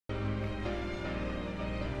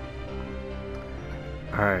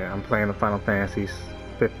Alright, I'm playing the Final Fantasy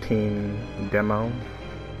 15 demo.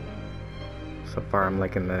 So far I'm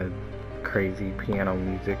liking the crazy piano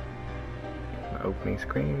music on the opening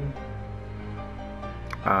screen.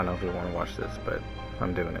 I don't know if you want to watch this, but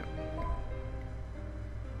I'm doing it.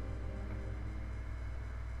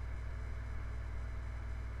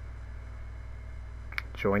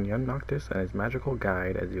 Join young Noctis and his magical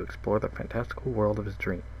guide as you explore the fantastical world of his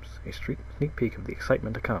dreams. A sneak peek of the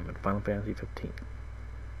excitement to come in Final Fantasy 15.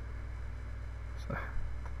 So,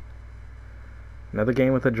 another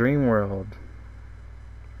game with a dream world.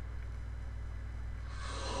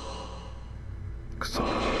 So,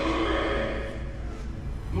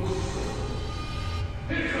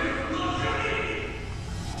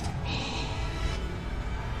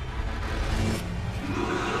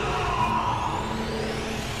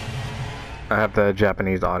 I have the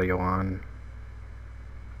Japanese audio on,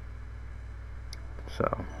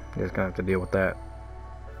 so you're just gonna have to deal with that.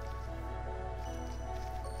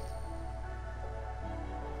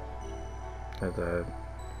 There's a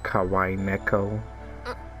Kawaii Neko.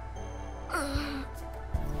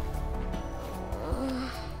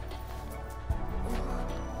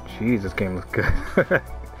 Jeez, this game looks good.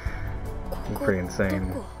 It's pretty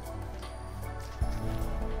insane.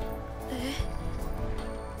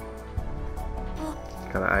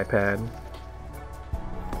 Got an iPad.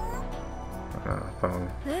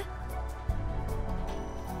 Phone.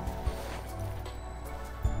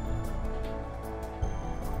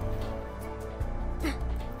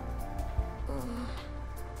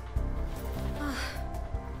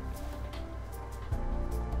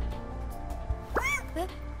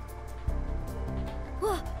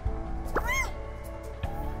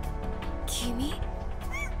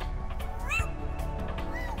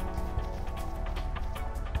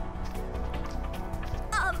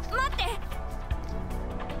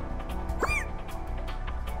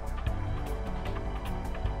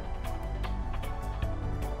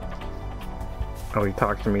 Oh, he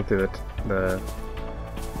talked to me through the...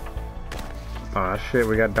 Aw, shit,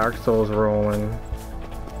 we got Dark Souls rolling.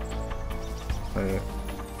 Wait.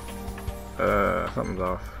 Something's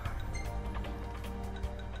off.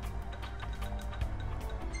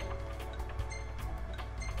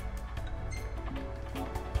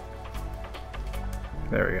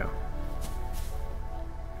 There we go.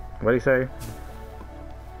 What'd he say?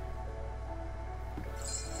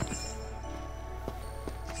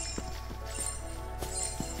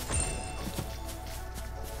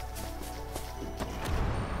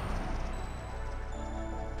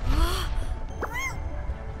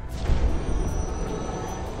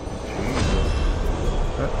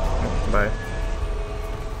 Bye.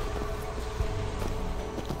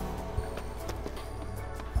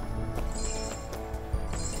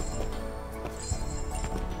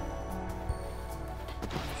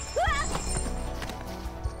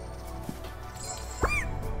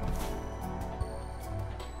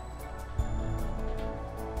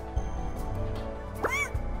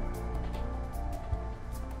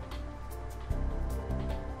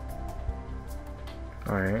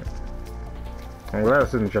 Alright. I'm glad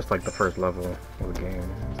this isn't just like the first level of the game.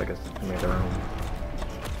 It's like it's made their own.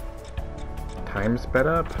 Time sped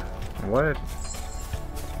up? What?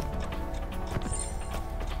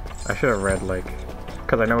 I should have read like...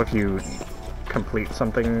 Because I know if you complete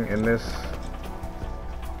something in this,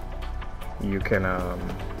 you can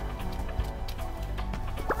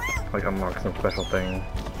like unlock some special thing.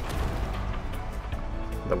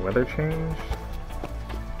 The weather changed?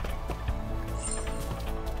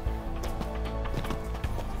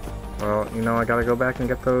 Well, you know, I gotta go back and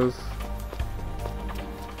get those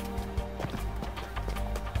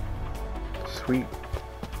sweet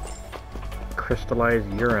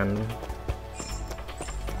crystallized urine.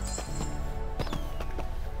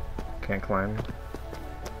 Can't climb.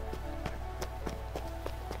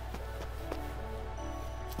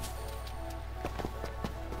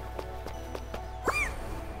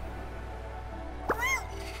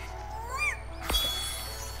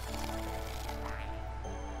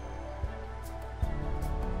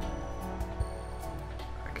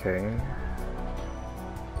 Okay.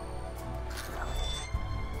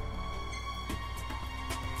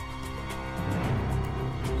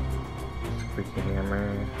 Squeaky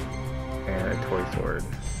hammer and a toy sword.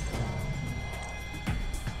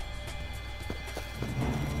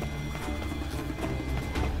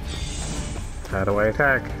 How do I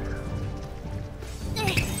attack?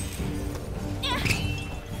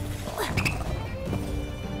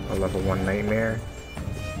 A level 1 nightmare.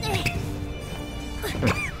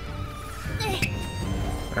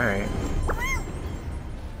 Alright.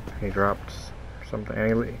 He dropped something.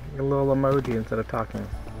 Any little emoji instead of talking.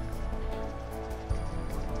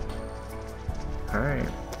 Alright.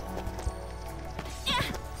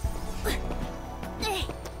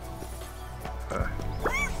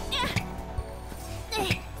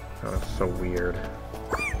 Oh, that's so weird.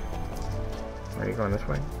 Are you going this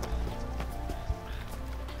way?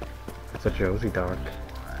 It's a Josie dog.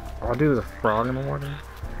 All I do is a frog in the water.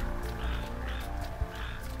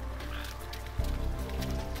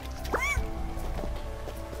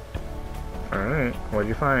 Alright, what'd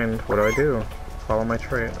you find? What do I do? Follow my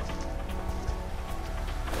trail.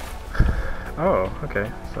 Oh,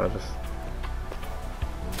 okay. So I just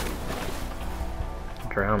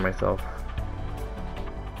drown myself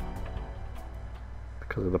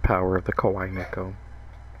because of the power of the Kawaii Neko.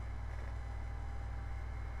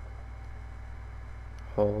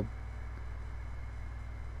 Hold.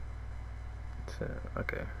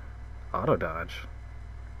 Okay. Auto dodge.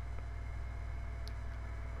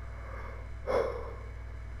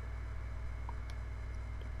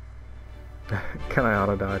 Can I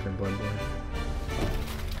auto dodge in Bloodborne?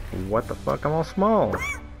 What the fuck? I'm all small.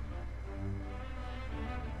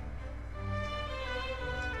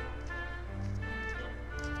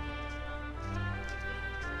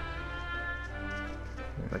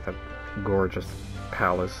 Like a gorgeous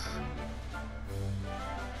palace.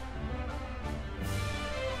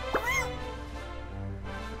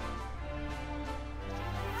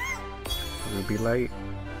 Ruby light.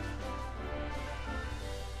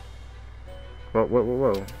 Whoa, whoa,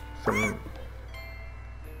 whoa, whoa. Some...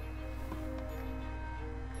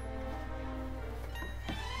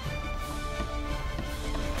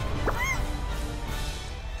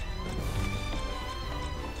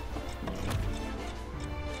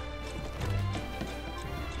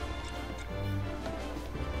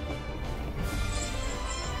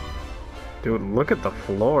 Dude, look at the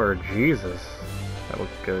floor. Jesus. That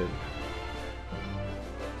looks good.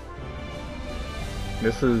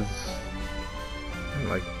 This is...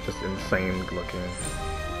 like, just insane looking.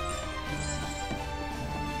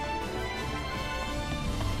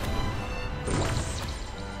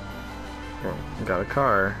 Oh, got a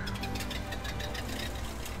car.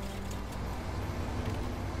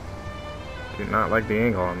 Do not like the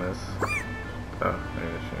angle on this. Oh, maybe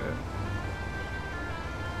I should.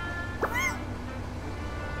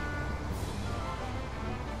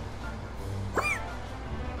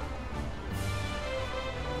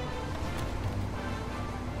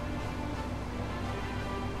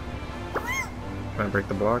 Trying to break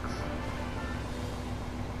the blocks.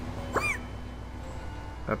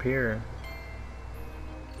 Up here.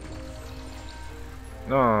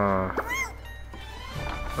 Aww.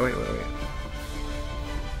 Oh, wait, wait, wait.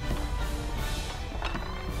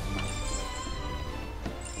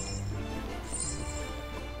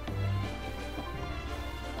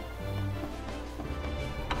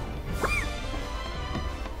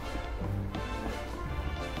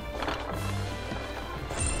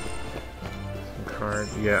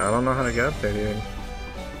 Yeah, I don't know how to get up there, dude.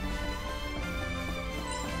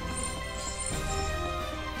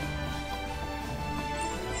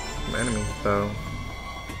 Some enemies, though.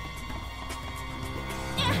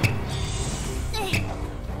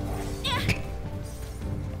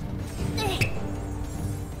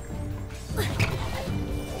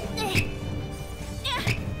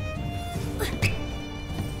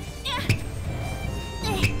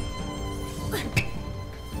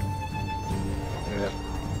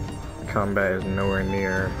 Combat is nowhere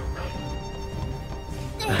near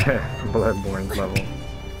Bloodborne's level.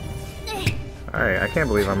 Alright, I can't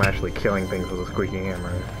believe I'm actually killing things with a squeaky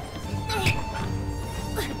hammer.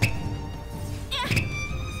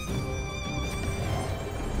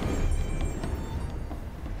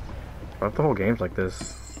 What if the whole game's like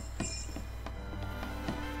this?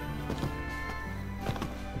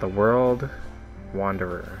 The World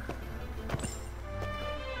Wanderer.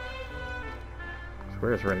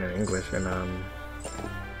 Where it's written in English in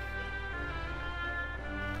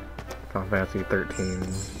Final Fantasy 13.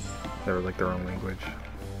 They were like their own language.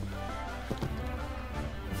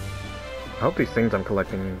 I hope these things I'm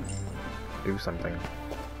collecting do something.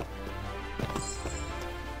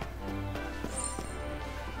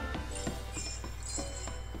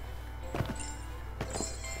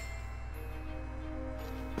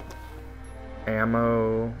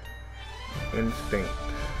 Ammo, instinct.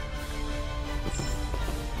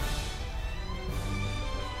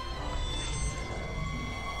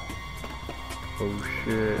 Oh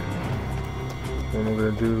shit. What am I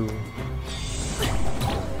gonna do?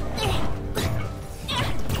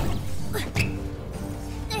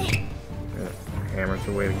 Yeah, hammer's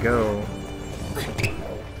the way to go.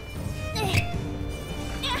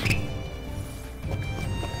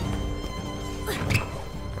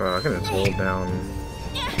 I can just hold down.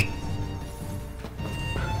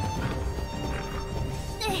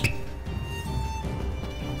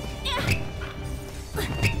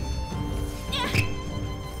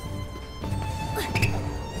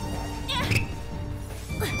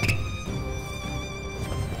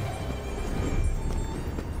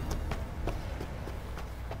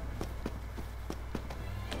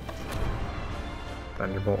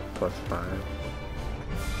 Thunderbolt +5.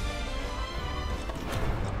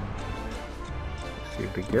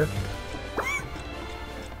 Receive the gift.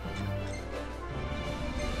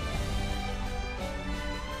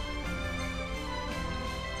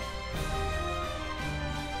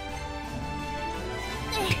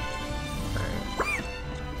 Alright.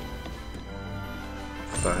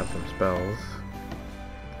 So I have some spells.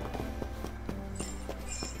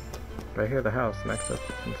 Right here, the house next up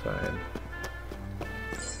inside.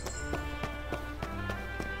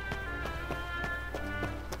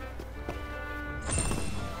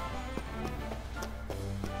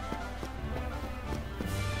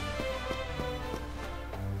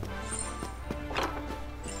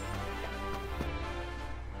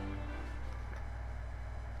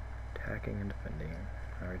 Attacking and defending.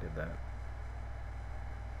 I already did that.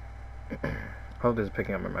 Oh, this is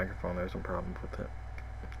picking up my microphone. There's some problems with it.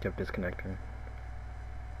 Kept disconnecting.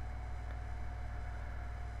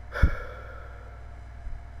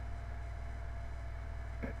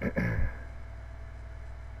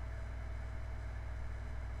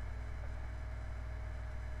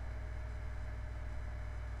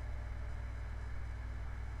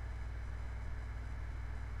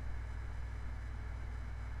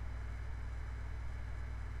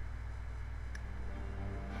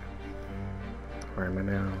 Where am I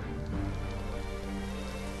now?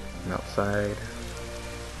 I'm outside.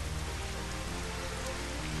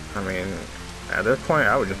 I mean, at this point,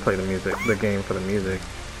 I would just play the game for the music.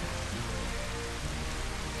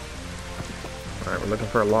 Alright, we're looking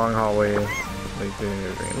for a long hallway. Let's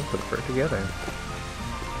put it together.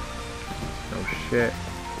 Oh shit.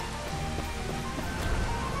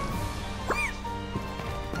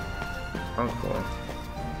 Oh, cool.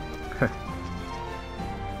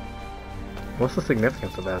 What's the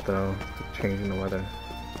significance of that, though? Changing the weather.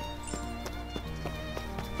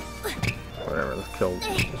 Whatever, let's kill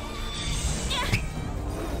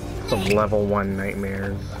some level 1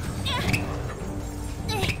 nightmares.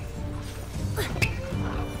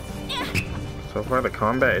 So far, the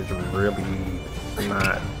combat is really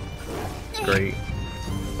not great.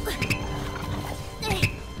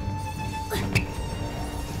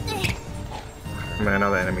 I mean, I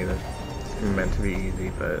know the enemies are meant to be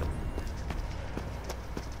easy, but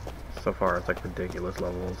so far it's like ridiculous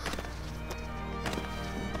levels.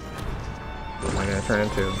 What am I gonna turn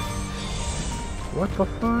into? What the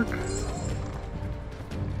fuck?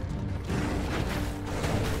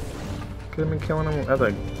 Could have been killing him as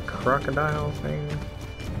a crocodile thing.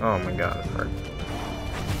 Oh my god, it's hard.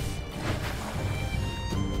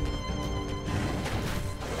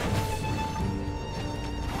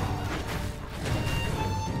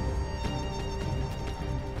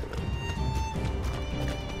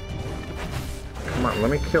 Come on,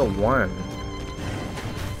 let me kill one.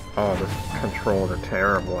 Oh, the controls are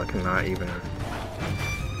terrible. I cannot even...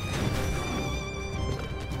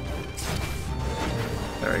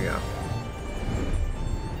 There we go.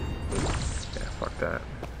 Yeah, fuck that.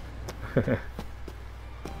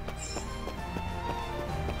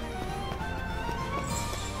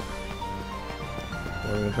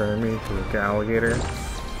 What are you turning me to? Like an alligator?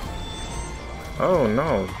 Oh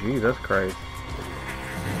no, Jesus Christ.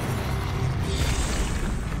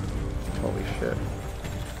 Holy shit.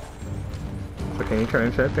 So can you turn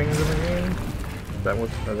into things in the game? Is that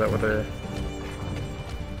what they're...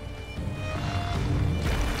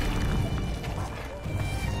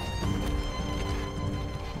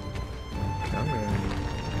 Come in.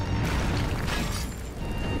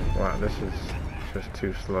 Wow, this is just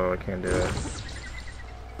too slow. I can't do it.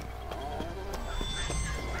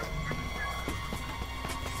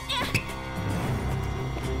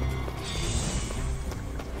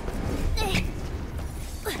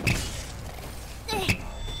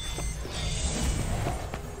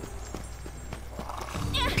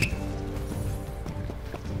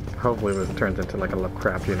 Hopefully this turns into like a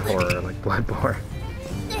Lovecraftian horror like Bloodborne.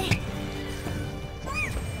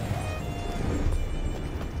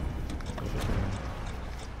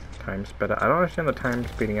 Time sped up. I don't understand the time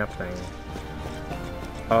speeding up thing.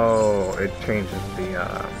 Oh, it changes the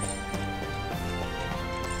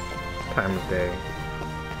time of day.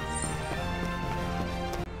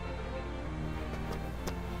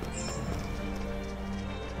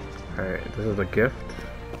 Alright, this is a gift.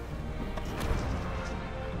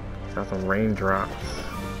 Got some raindrops.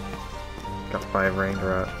 Got 5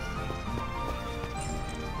 raindrops.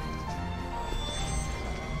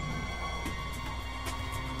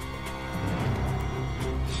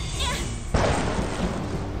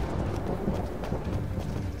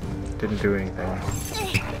 Didn't do anything.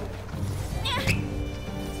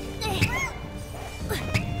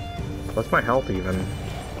 What's my health even?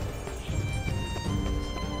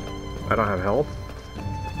 I don't have health?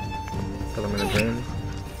 Because I'm in a dream?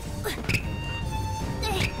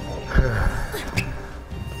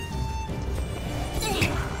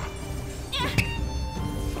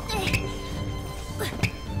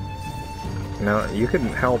 No, you can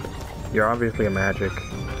help. You're obviously a magic.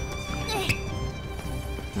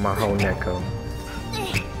 Maho Neko.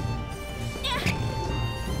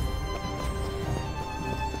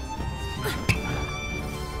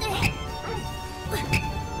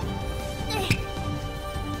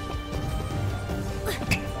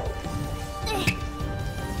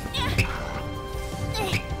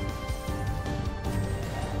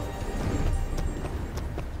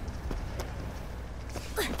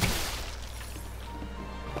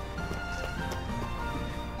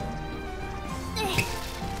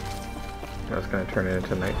 I was gonna turn it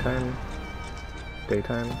into nighttime,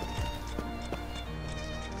 daytime.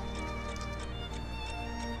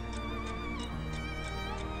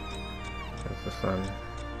 There's the sun.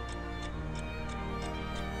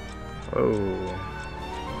 Oh.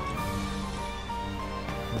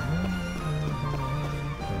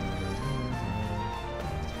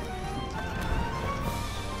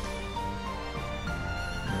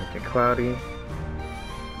 Make it cloudy.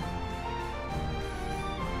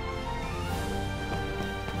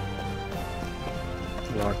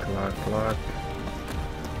 Lock.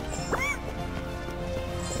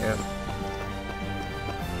 Yep.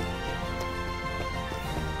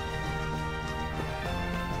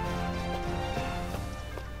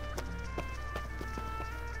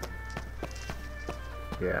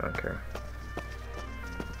 Yeah, I don't care.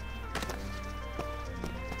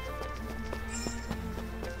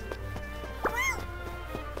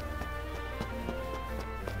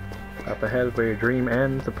 Up ahead where your dream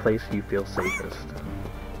ends, the place you feel safest.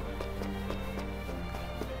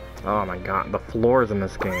 Oh my god, the floors in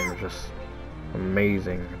this game are just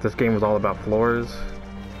amazing. If this game was all about floors.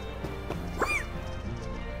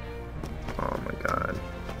 Oh my god.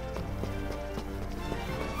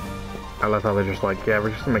 I love how they're just like, yeah,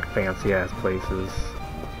 we're just gonna make fancy ass places.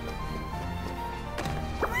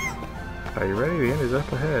 Are you ready? The end is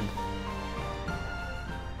up ahead.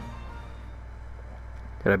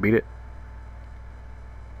 Did I beat it?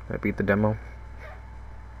 Did I beat the demo?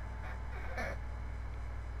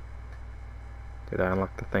 Did I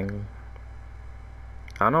unlock the thing?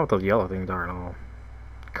 I don't know what those yellow things are at all.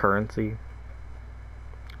 Currency?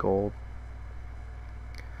 Gold?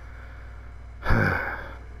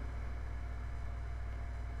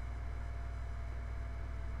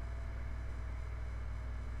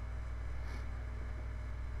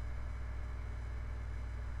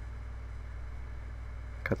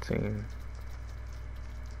 Cutscene.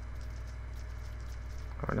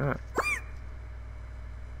 Or not.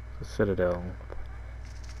 The Citadel.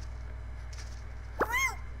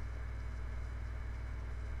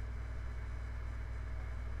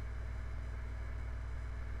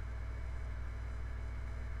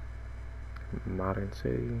 Modern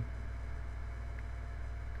city.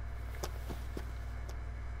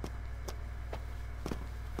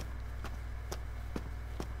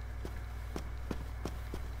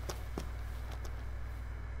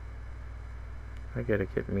 I gotta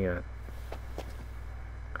get me a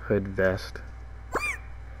hood vest.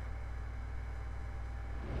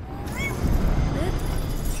 Oh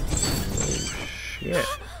shit.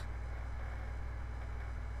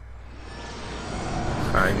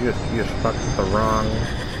 Alright, you just fucked with the wrong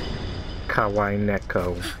Kawaii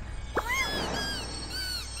Neko.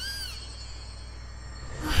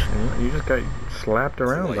 You just got slapped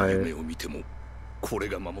around by it. Oh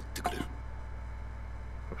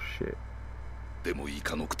shit.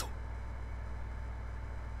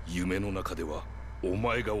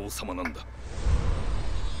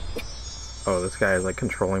 Oh, this guy is like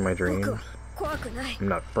controlling my dreams. I'm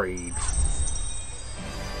not afraid.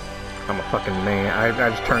 I'm a fucking man. I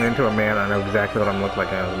just turned into a man. I know exactly what I'm looking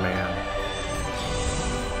like as a man.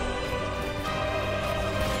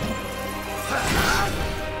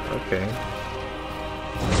 Okay.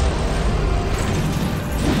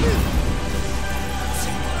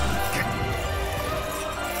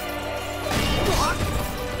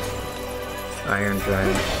 Iron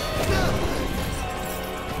Giant.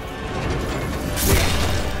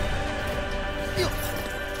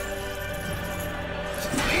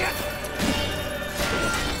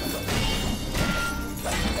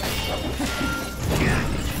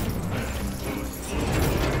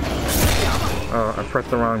 Oh, I pressed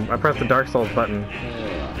the Dark Souls button.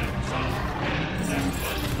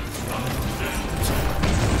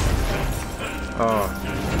 Oh.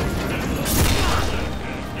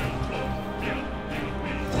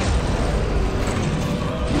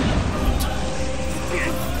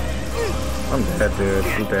 I'm dead, dude.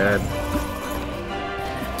 I'm dead.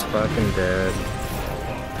 Fucking dead.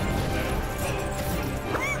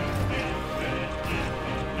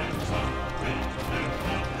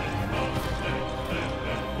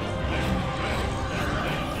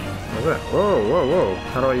 What's that? Whoa, whoa, whoa.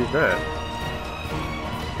 How do I use that?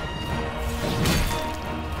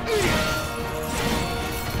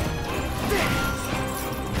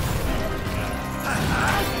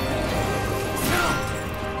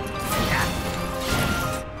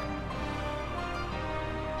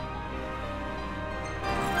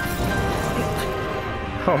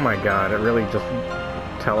 Oh my god, it really just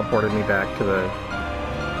teleported me back to the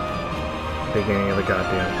beginning of the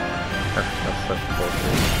goddamn... That's such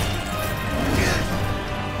bullshit.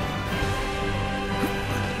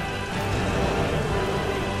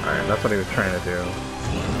 Alright, that's what he was trying to do.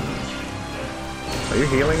 Are you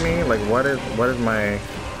healing me? Like, what is my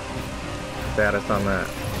status on that?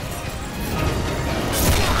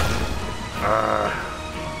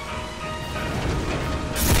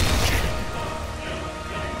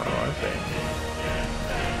 Oh, I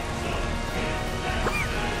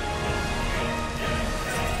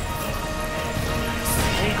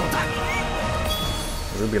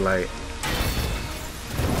see. Ruby light.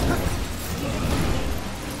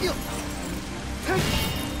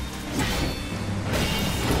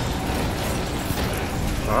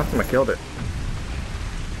 Awesome, I killed it.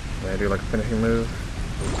 Did I do like a finishing move?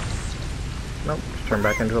 Nope, just turn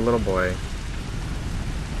back into a little boy.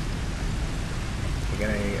 You get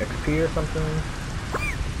any XP or something?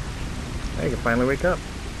 Hey, you can finally wake up.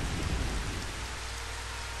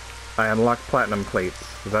 I unlocked platinum plates.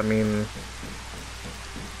 Does that mean...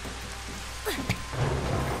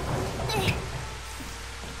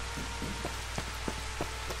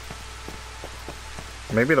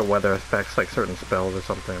 Maybe the weather affects like certain spells or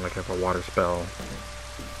something, like if a water spell,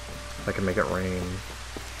 I can make it rain.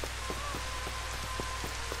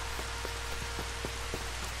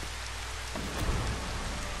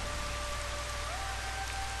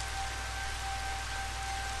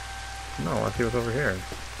 No, let's see what's over here.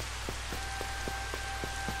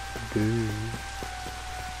 Dude.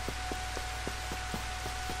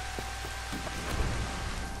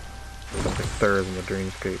 Something stirs in the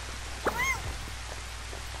dreamscape.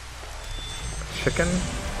 Chicken?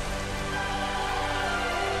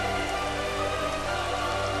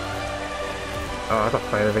 Oh, I have to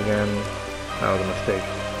fight it again. That was a mistake.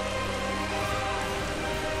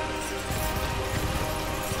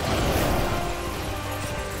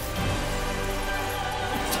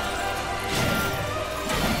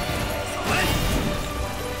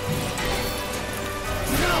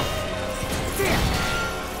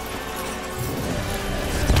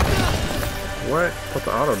 What? What's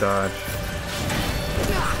the auto dodge?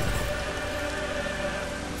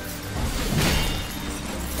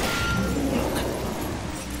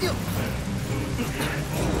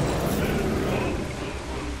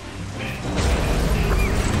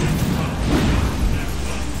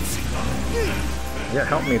 Yeah,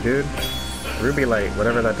 help me, dude. Ruby light,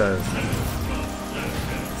 whatever that does.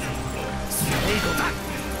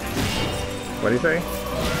 What do you say?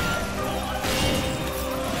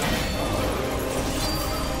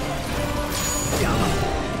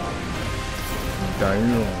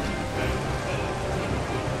 Damn.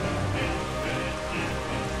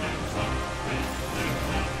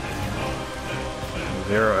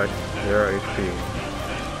 Zero HP.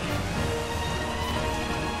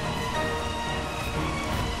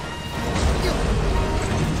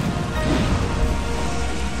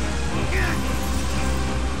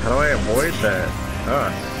 How do I avoid that?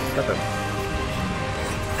 Ah, stop it.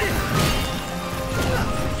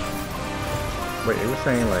 Wait, it was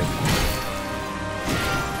saying like...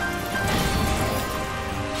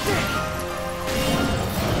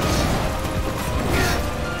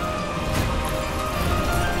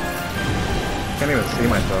 I can't even see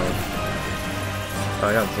myself. Oh, I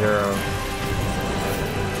got 0.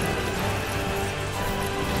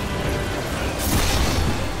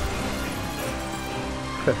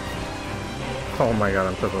 Oh my god,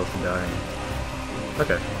 I'm so close to dying.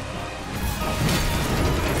 Okay.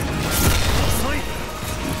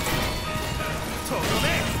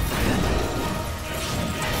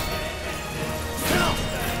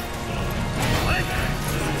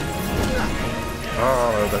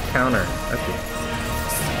 Oh, the counter. I see.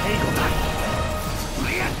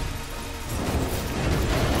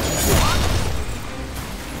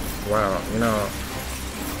 Wow, you know,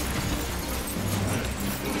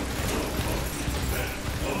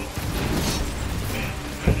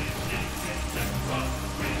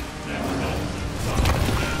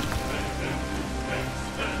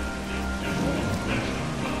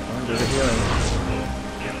 do the healing.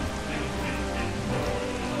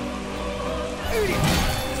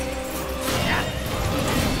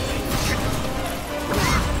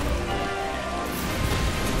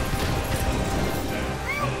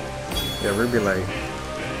 Yeah, Ruby Light.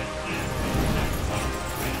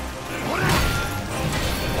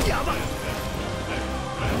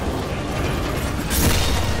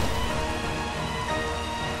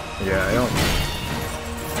 Yeah, I don't.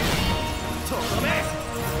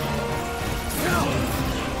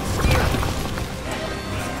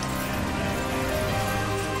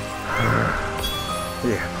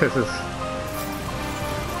 Yeah, this is.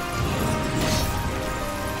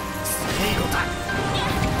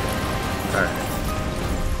 Alright.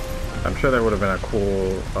 I'm sure that would have been a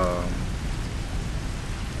cool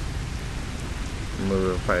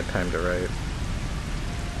move if I had timed it right.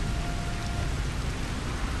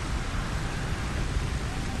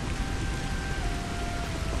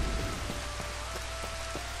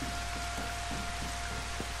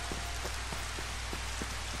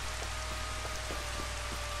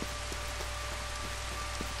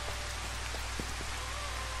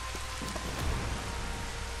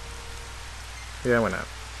 Yeah, why not?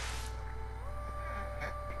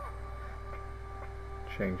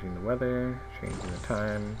 Changing the weather, changing the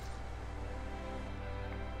time.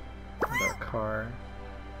 About a car.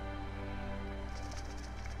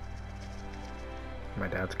 My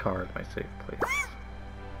dad's car is my safe place.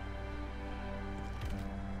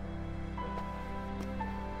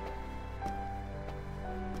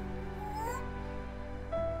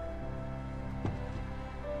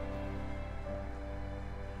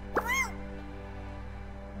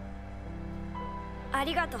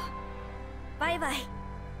 Arigato. Bye bye.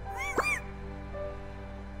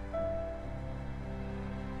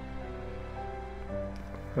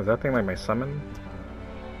 Was that thing like my summon?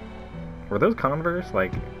 Were those Converse?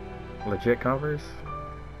 Like, legit Converse?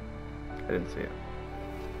 I didn't see it.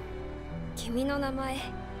 君の名前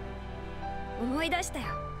思い出したよ。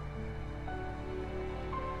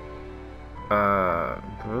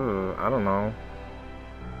I don't know.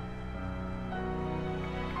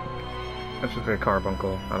 That's just a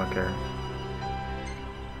carbuncle. I don't care.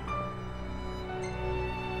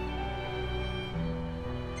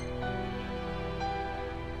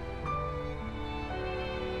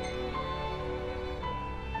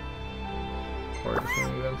 Or just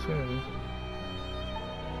maybe then soon.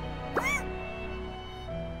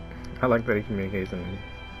 I like that he communicates in me.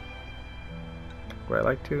 Would I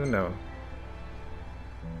like to? No.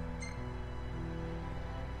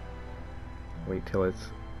 Wait till it's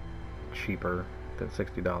cheaper than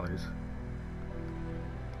 $60.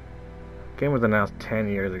 Game was announced 10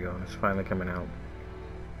 years ago and it's finally coming out.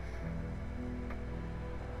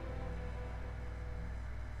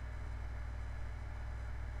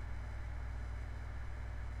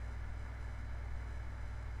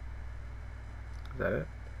 Is that it?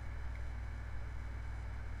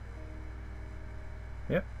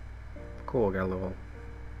 Yep. Cool, got a little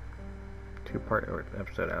two-part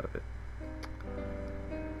episode out of it.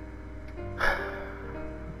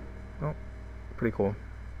 Well, pretty cool.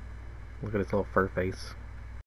 Look at his little fur face.